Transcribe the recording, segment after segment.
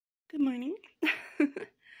Good morning.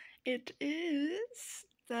 It is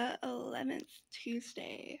the 11th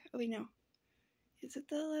Tuesday. Oh wait, no. Is it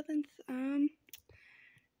the 11th?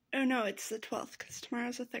 Oh no, it's the 12th because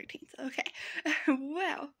tomorrow's the 13th. Okay.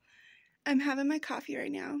 Well, I'm having my coffee right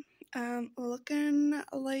now. Looking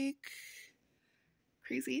like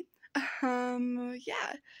crazy.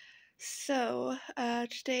 Yeah. So,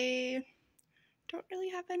 today don't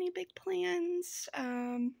really have any big plans.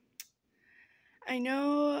 I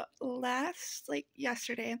know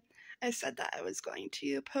yesterday, I said that I was going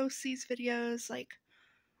to post these videos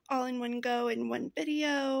all in one go in one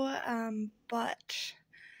video, but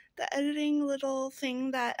the editing little thing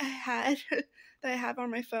that I had that I have on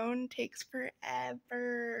my phone takes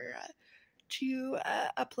forever to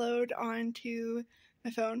upload onto my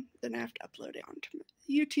phone. Then I have to upload it onto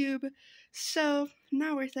YouTube, so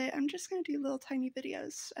not worth it. I'm just gonna do little tiny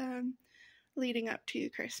videos leading up to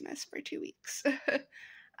Christmas for 2 weeks.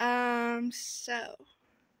 So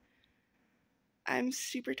I'm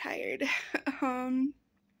super tired.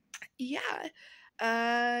 Yeah.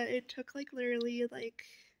 It took literally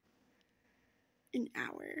an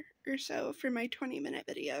hour or so for my 20-minute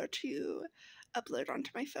video to upload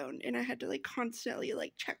onto my phone, and I had to constantly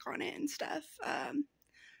check on it and stuff.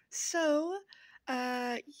 So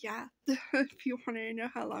yeah, if you want to know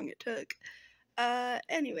how long it took.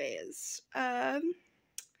 Anyways,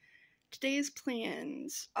 today's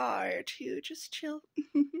plans are to just chill.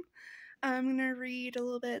 I'm gonna read a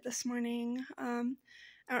little bit this morning. I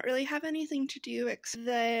don't really have anything to do except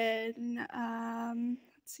then,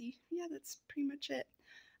 let's see, yeah, that's pretty much it.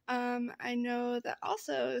 I know that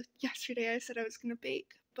also yesterday I said I was gonna bake,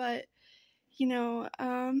 but,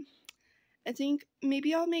 I think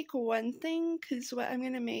maybe I'll make one thing, because what I'm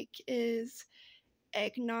gonna make is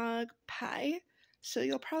eggnog pie, so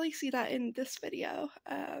you'll probably see that in this video.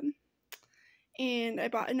 And I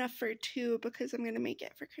bought enough for 2 because I'm gonna make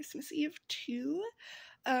it for Christmas Eve too.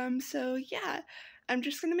 So yeah, I'm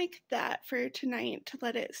just gonna make that for tonight to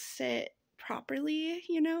let it sit properly,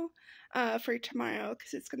 for tomorrow,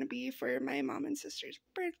 because it's gonna be for my mom and sister's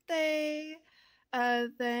birthday.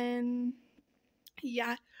 Then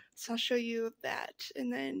yeah, so I'll show you that,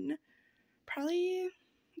 and then probably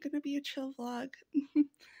gonna be a chill vlog.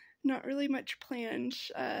 Not really much planned.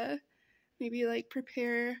 Maybe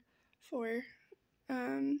prepare for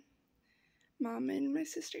mom and my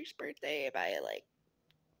sister's birthday by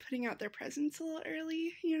putting out their presents a little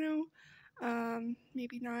early,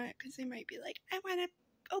 maybe not, because they might be like, I want to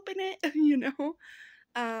open it,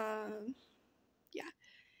 yeah.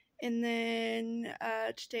 And then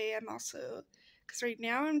today I'm also, because right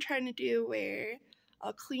now I'm trying to do where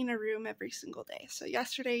I'll clean a room every single day. So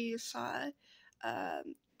yesterday you saw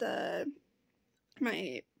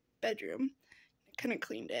my bedroom. I kind of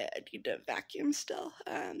cleaned it. I need to vacuum still.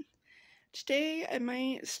 Today I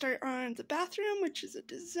might start on the bathroom, which is a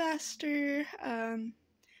disaster.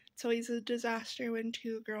 It's always a disaster when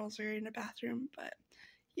 2 girls are in a bathroom, but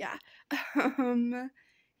yeah.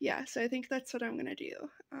 Yeah, so I think that's what I'm gonna do.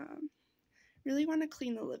 Really want to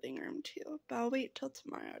clean the living room too, but I'll wait till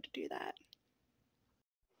tomorrow to do that.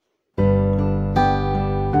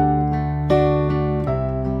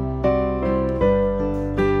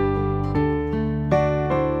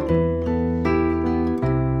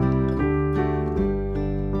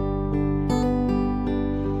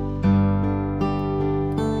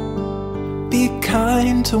 Be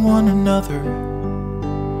kind to one another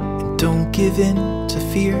and don't give in to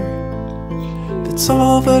fear. That's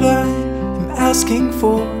all that I am asking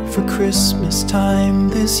for Christmas time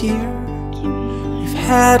this year. We've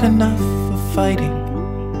had enough of fighting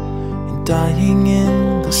and dying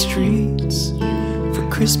in the streets. For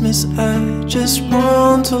Christmas I just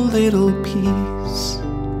want a little peace.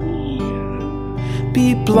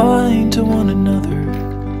 Be blind to one another.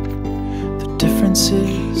 The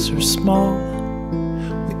differences are small.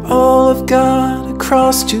 We all have got a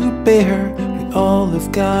cross to bear. We all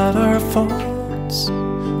have got our faults.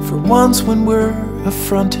 For once when we're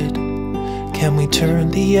affronted, can we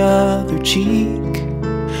turn the other cheek?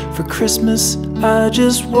 For Christmas I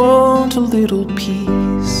just want a little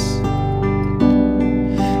peace.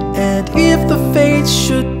 And if the fates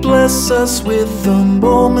should bless us with a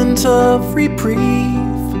moment of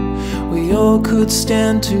reprieve, we all could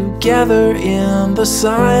stand together in the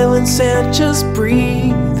silence and just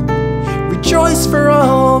breathe. Rejoice for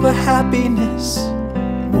all the happiness,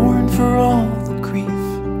 mourn for all the grief.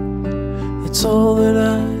 It's all that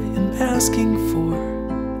I am asking for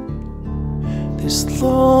this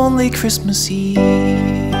lonely Christmas Eve.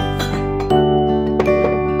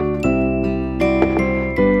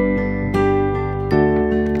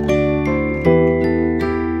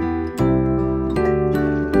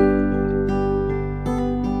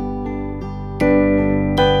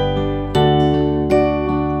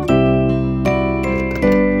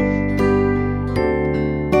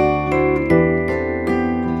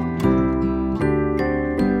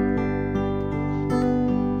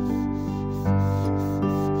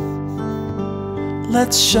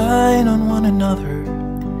 Let's shine on one another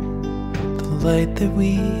the light that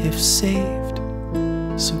we have saved.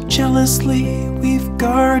 So jealously we've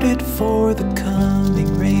guarded for the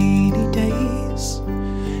coming rainy days.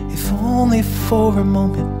 If only for a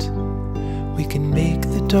moment we can make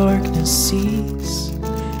the darkness cease.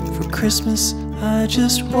 For Christmas I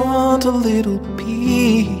just want a little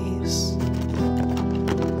peace.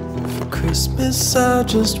 For Christmas I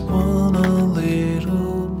just want a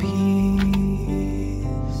little peace.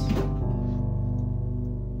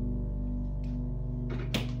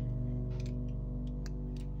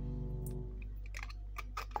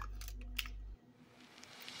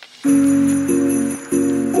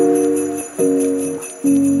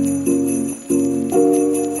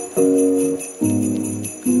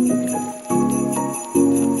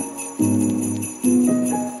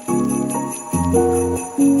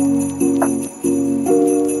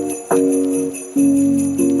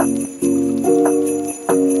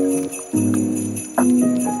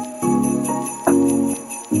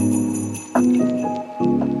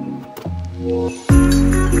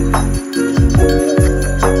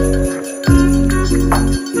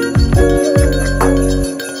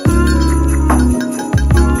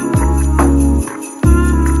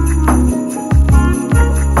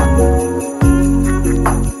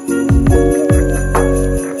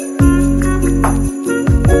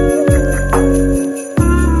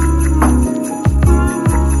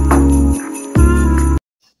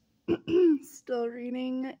 Still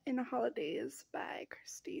reading In Holidays by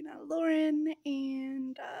Christina Lauren,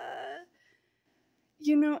 and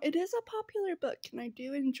you know, it is a popular book and I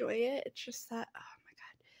do enjoy it. It's just that, oh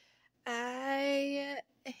my god, I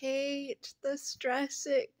hate the stress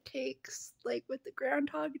it takes, like with the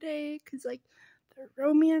Groundhog Day, because like the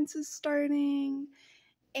romance is starting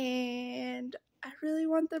and I really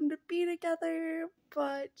want them to be together,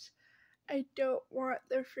 but I don't want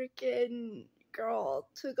the freaking girl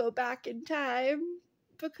to go back in time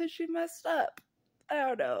because she messed up. I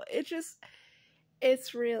don't know.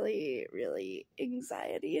 It's really, really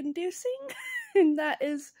anxiety inducing. And that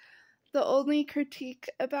is the only critique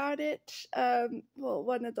about it. Well,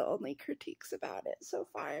 one of the only critiques about it so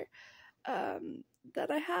far that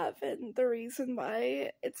I have, and the reason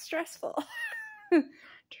why it's stressful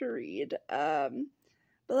to read. But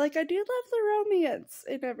like, I do love the romance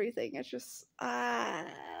and everything. It's just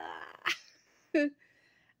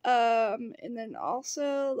and then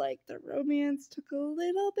also like the romance took a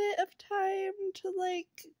little bit of time to like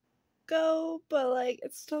go, but like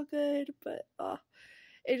it's still good. But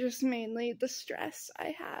it's just mainly the stress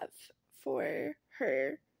I have for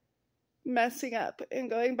her messing up and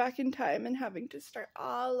going back in time and having to start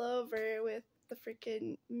all over with the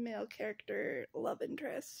freaking male character love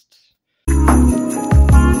interest.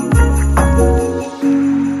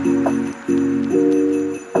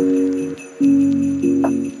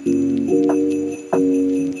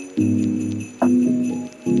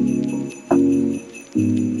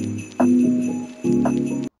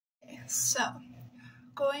 So,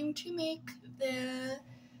 going to make the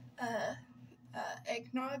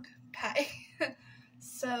eggnog pie.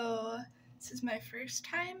 So, this is my first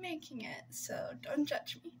time making it, so don't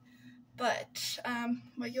judge me. But,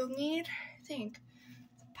 what you'll need, I think,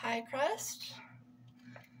 pie crust,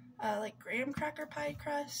 like graham cracker pie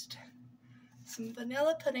crust, some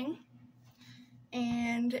vanilla pudding,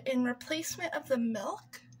 and in replacement of the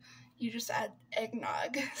milk, you just add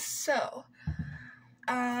eggnog. So,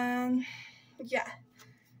 yeah,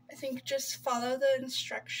 I think just follow the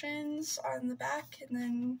instructions on the back and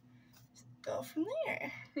then go from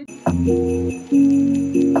there.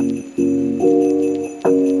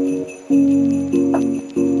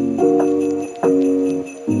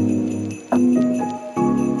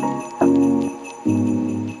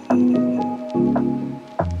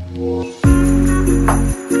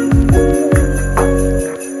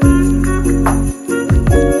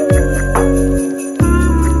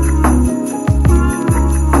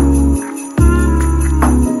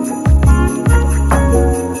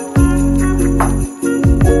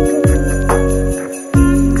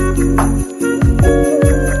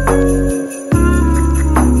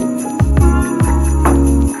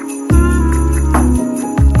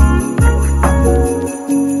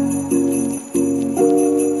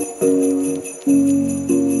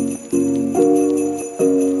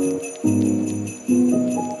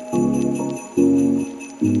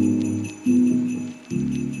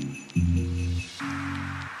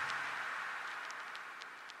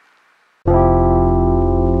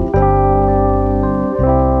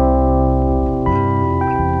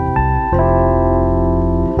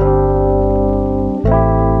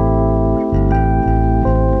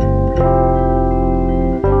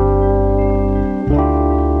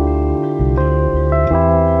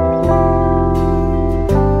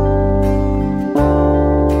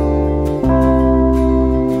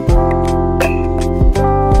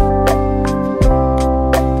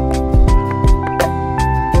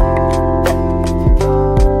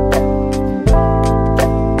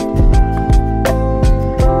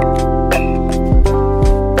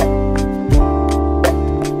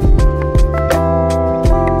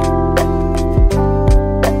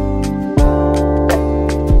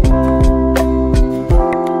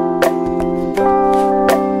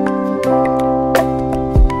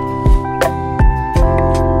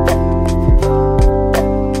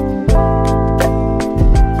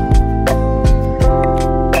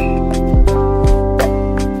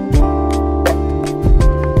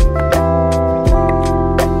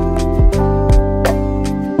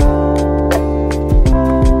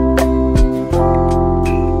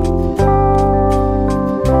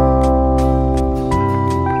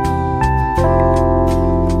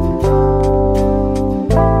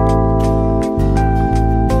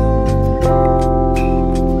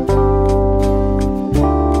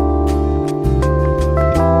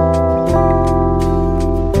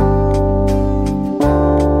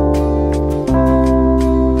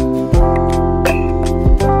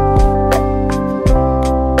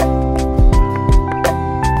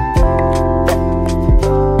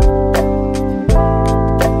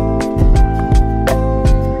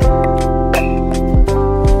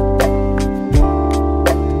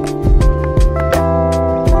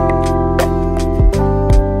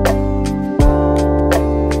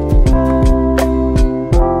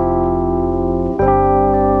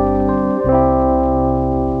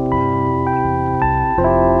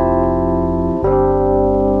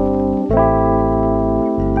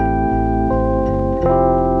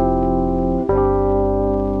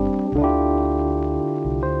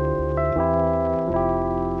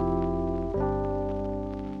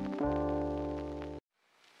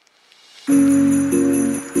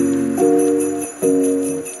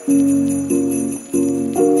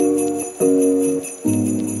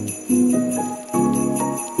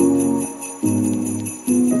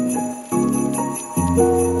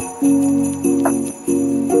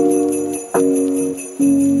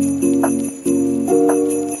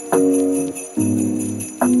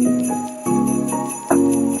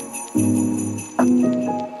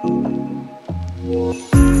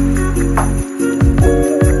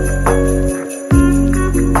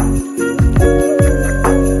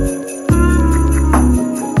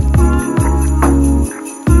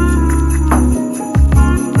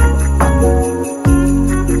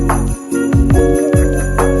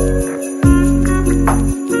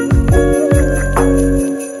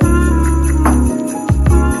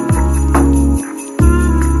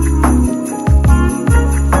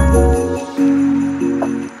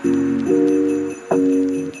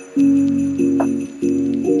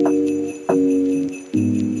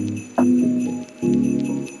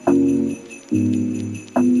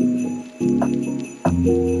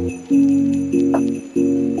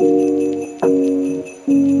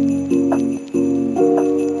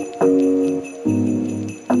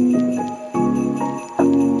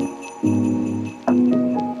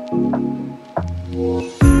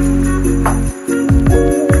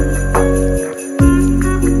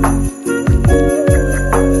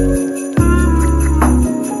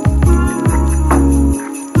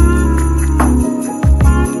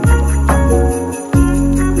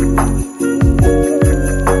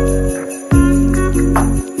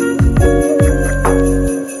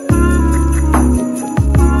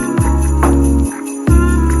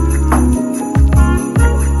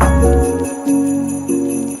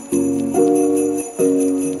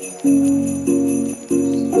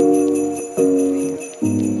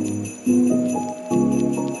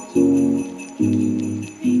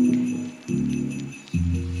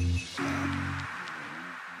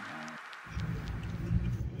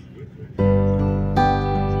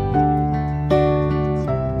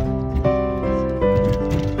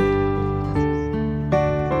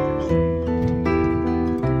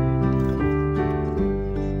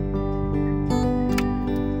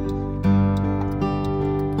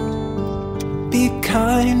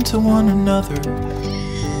 kind to one another.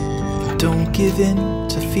 Don't give in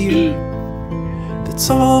to fear. That's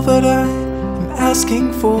all that I am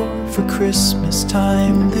asking for Christmas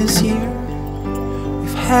time this year.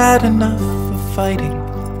 We've had enough of fighting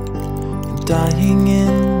and dying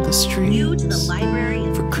in the streets.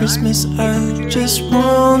 For Christmas I just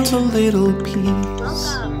want a little peace.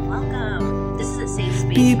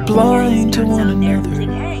 Be blind to one another.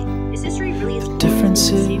 The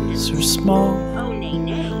differences are small.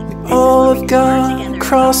 We all have got a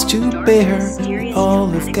cross to bear. We all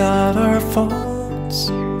have got our faults.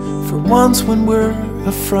 For once when we're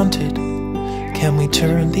affronted, can we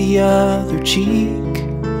turn the other cheek?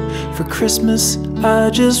 For Christmas I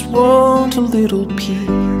just want a little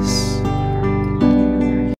peace.